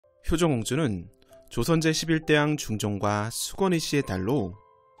효정옹주는 조선 제11대왕 중종과 수건이 씨의 딸로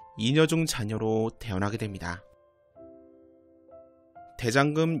이녀 중 자녀로 태어나게 됩니다.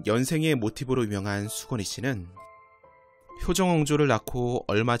 대장금 연생의 모티브로 유명한 수건이 씨는 효정옹주를 낳고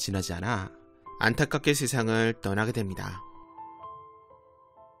얼마 지나지 않아 안타깝게 세상을 떠나게 됩니다.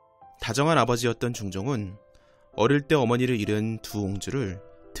 다정한 아버지였던 중종은 어릴 때 어머니를 잃은 두 옹주를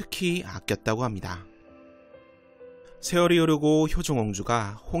특히 아꼈다고 합니다. 세월이 흐르고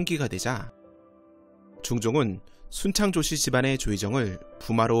효정옹주가 홍기가 되자 중종은 순창조씨 집안의 조의정을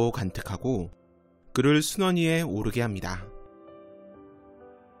부마로 간특하고 그를 순원위에 오르게 합니다.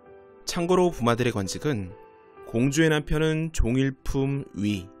 참고로 부마들의 관직은 공주의 남편은 종일품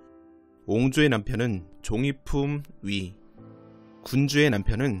위, 옹주의 남편은 종이품 위, 군주의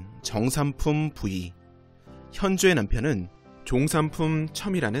남편은 정삼품 부위, 현주의 남편은 종삼품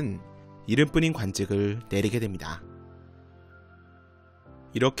첨이라는 이름뿐인 관직을 내리게 됩니다.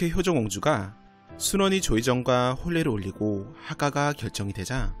 이렇게 효정옹주가 순원이 조의정과 혼례를 올리고 하가가 결정이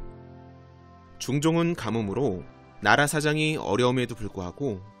되자 중종은 가뭄으로 나라 사정이 어려움에도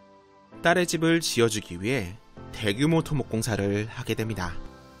불구하고 딸의 집을 지어주기 위해 대규모 토목공사를 하게 됩니다.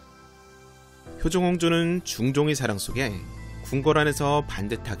 효정옹주는 중종의 사랑 속에 궁궐 안에서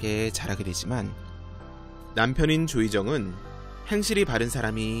반듯하게 자라게 되지만 남편인 조의정은 행실이 바른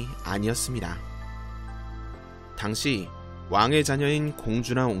사람이 아니었습니다. 당시 왕의 자녀인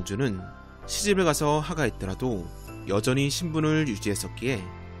공주나 옹주는 시집을 가서 하가했더라도 여전히 신분을 유지했었기에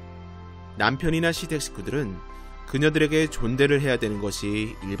남편이나 시댁 식구들은 그녀들에게 존대를 해야 되는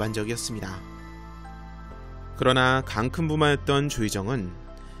것이 일반적이었습니다. 그러나 강큰 부마였던 조의정은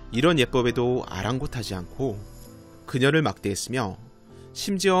이런 예법에도 아랑곳하지 않고 그녀를 막대했으며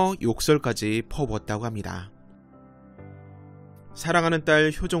심지어 욕설까지 퍼부었다고 합니다. 사랑하는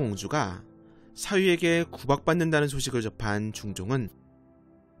딸 효정옹주가 사위에게 구박받는다는 소식을 접한 중종은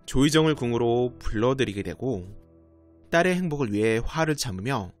조의정을 궁으로 불러들이게 되고 딸의 행복을 위해 화를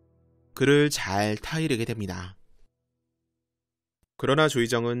참으며 그를 잘 타이르게 됩니다. 그러나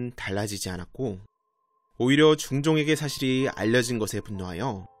조의정은 달라지지 않았고 오히려 중종에게 사실이 알려진 것에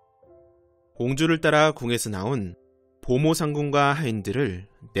분노하여 옹주를 따라 궁에서 나온 보모상궁과 하인들을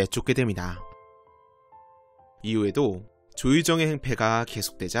내쫓게 됩니다. 이후에도 조의정의 행패가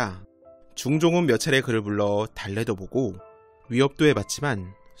계속되자 중종은 몇 차례 그를 불러 달래도 보고 위협도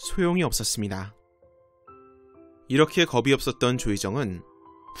해봤지만 소용이 없었습니다. 이렇게 겁이 없었던 조의정은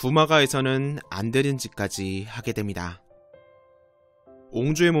부마가에서는 안 되는 짓까지 하게 됩니다.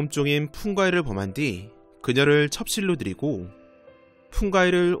 옹주의 몸종인 풍과일을 범한 뒤 그녀를 첩실로 들이고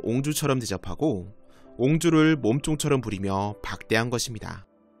풍과일을 옹주처럼 대접하고 옹주를 몸종처럼 부리며 박대한 것입니다.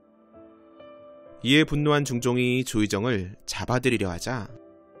 이에 분노한 중종이 조의정을 잡아들이려 하자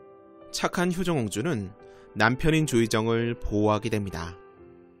착한 효정옹주는 남편인 조의정을 보호하게 됩니다.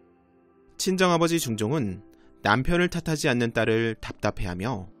 친정아버지 중종은 남편을 탓하지 않는 딸을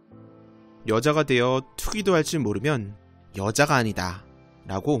답답해하며 여자가 되어 투기도 할 줄 모르면 여자가 아니다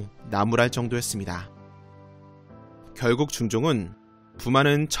라고 나무랄 정도였습니다. 결국 중종은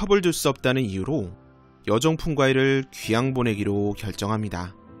부마는 첩을 둘 수 없다는 이유로 여종 풍과일을 귀양 보내기로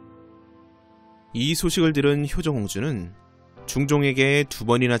결정합니다. 이 소식을 들은 효정옹주는 중종에게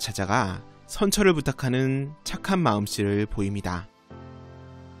 2번이나 찾아가 선처를 부탁하는 착한 마음씨를 보입니다.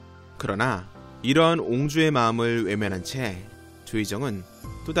 그러나 이러한 옹주의 마음을 외면한 채 조의정은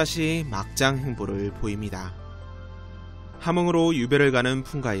또다시 막장 행보를 보입니다. 함흥으로 유배를 가는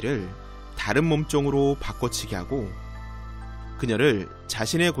풍과일을 다른 몸종으로 바꿔치기 하고 그녀를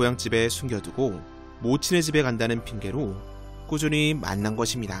자신의 고향집에 숨겨두고 모친의 집에 간다는 핑계로 꾸준히 만난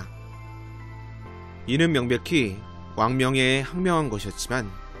것입니다. 이는 명백히 왕명에 항명한 것이었지만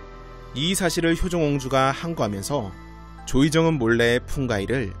이 사실을 효정옹주가 항거하면서 조의정은 몰래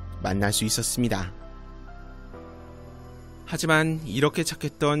풍과일을 만날 수 있었습니다. 하지만 이렇게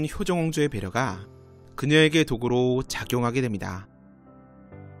착했던 효정옹주의 배려가 그녀에게 도구로 작용하게 됩니다.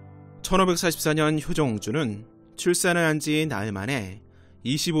 1544년 효정옹주는 출산을 한 지 나흘 만에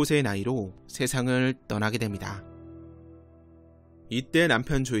 25세의 나이로 세상을 떠나게 됩니다. 이때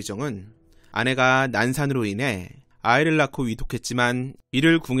남편 조의정은 아내가 난산으로 인해 아이를 낳고 위독했지만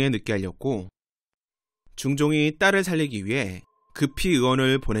이를 궁에 늦게 알렸고 중종이 딸을 살리기 위해 급히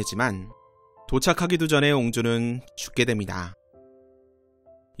의원을 보내지만 도착하기도 전에 옹주는 죽게 됩니다.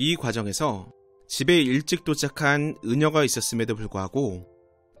 이 과정에서 집에 일찍 도착한 은여가 있었음에도 불구하고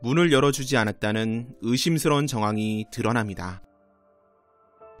문을 열어주지 않았다는 의심스러운 정황이 드러납니다.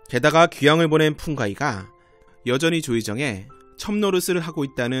 게다가 귀양을 보낸 풍과이가 여전히 조의정에 첩노릇을 하고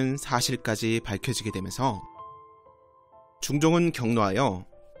있다는 사실까지 밝혀지게 되면서 중종은 경로하여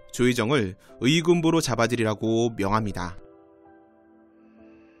조의정을 의군부로 잡아들이라고 명합니다.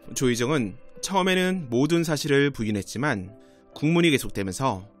 조의정은 처음에는 모든 사실을 부인했지만 국문이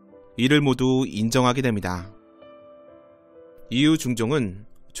계속되면서 이를 모두 인정하게 됩니다. 이후 중종은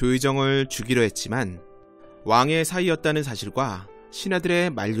조의정을 죽이려 했지만 왕의 사이였다는 사실과 신하들의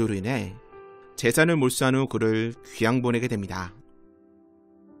만류로 인해 재산을 몰수한 후 그를 귀양 보내게 됩니다.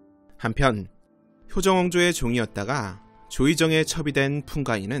 한편 효정옹주의 종이었다가 조의정에 첩이된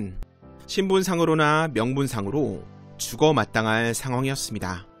풍가인은 신분상으로나 명분상으로 죽어 마땅할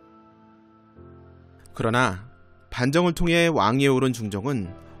상황이었습니다. 그러나 반정을 통해 왕위에 오른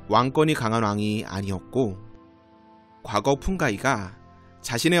중종은 왕권이 강한 왕이 아니었고, 과거 풍가이가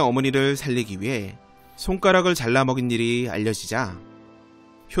자신의 어머니를 살리기 위해 손가락을 잘라 먹인 일이 알려지자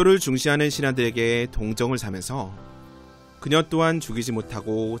효를 중시하는 신하들에게 동정을 사면서 그녀 또한 죽이지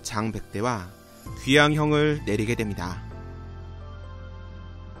못하고 장백대와 귀양형을 내리게 됩니다.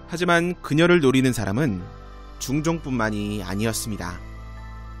 하지만 그녀를 노리는 사람은 중종뿐만이 아니었습니다.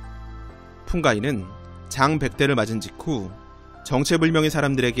 풍가인은 장백대를 맞은 직후 정체불명의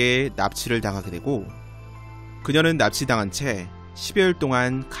사람들에게 납치를 당하게 되고, 그녀는 납치당한 채 10여일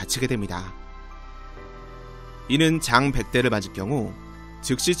동안 갇히게 됩니다. 이는 장백대를 맞을 경우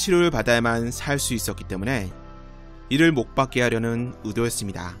즉시 치료를 받아야만 살 수 있었기 때문에 이를 못 받게 하려는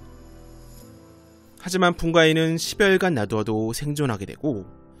의도였습니다. 하지만 풍가인은 10여일간 놔두어도 생존하게 되고,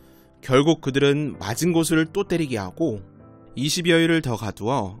 결국 그들은 맞은 곳을 또 때리게 하고 20여일을 더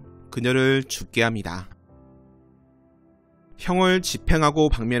가두어 그녀를 죽게 합니다. 형을 집행하고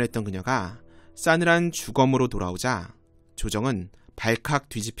방면했던 그녀가 싸늘한 주검으로 돌아오자 조정은 발칵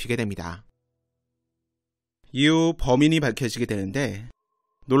뒤집히게 됩니다. 이후 범인이 밝혀지게 되는데,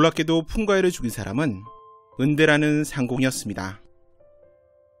 놀랍게도 풍가인을 죽인 사람은 은대라는 상공이었습니다.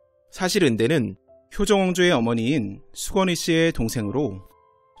 사실 은대는 효정옹주의 어머니인 수건희 씨의 동생으로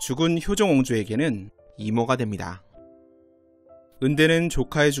죽은 효정옹주에게는 이모가 됩니다. 은대는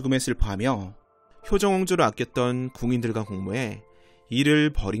조카의 죽음에 슬퍼하며 효정옹주를 아꼈던 궁인들과 공모해 이를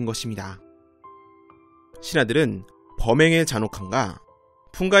벌인 것입니다. 신하들은 범행의 잔혹함과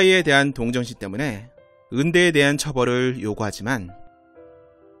풍가이에 대한 동정심 때문에 은대에 대한 처벌을 요구하지만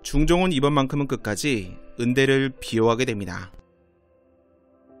중종은 이번만큼은 끝까지 은대를 비호하게 됩니다.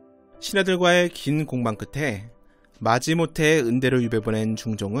 신하들과의 긴 공방 끝에 마지못해 은대를 유배보낸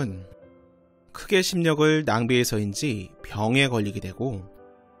중종은 크게 심력을 낭비해서인지 병에 걸리게 되고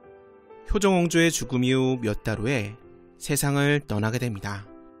효정옹주의 죽음 이후 몇 달 후에 세상을 떠나게 됩니다.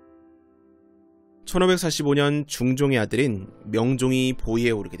 1545년 중종의 아들인 명종이 보위에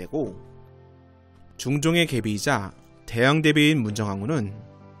오르게 되고, 중종의 계비이자 대양대비인 문정왕후는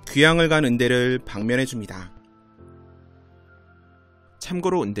귀양을 간 은대를 방면해줍니다.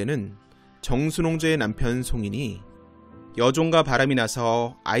 참고로 은대는 정순옹주의 남편 송인이 여종과 바람이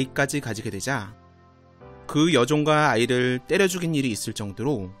나서 아이까지 가지게 되자 그 여종과 아이를 때려 죽인 일이 있을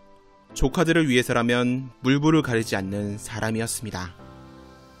정도로 조카들을 위해서라면 물불을 가리지 않는 사람이었습니다.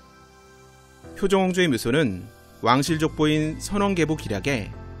 효정옹주의 묘소는 왕실족보인 선원계보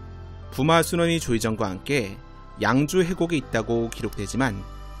기락에 부마 순원이 조의정과 함께 양주 해곡에 있다고 기록되지만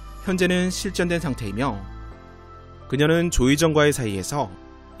현재는 실전된 상태이며, 그녀는 조의정과의 사이에서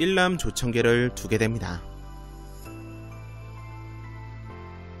일남 조청계를 두게 됩니다.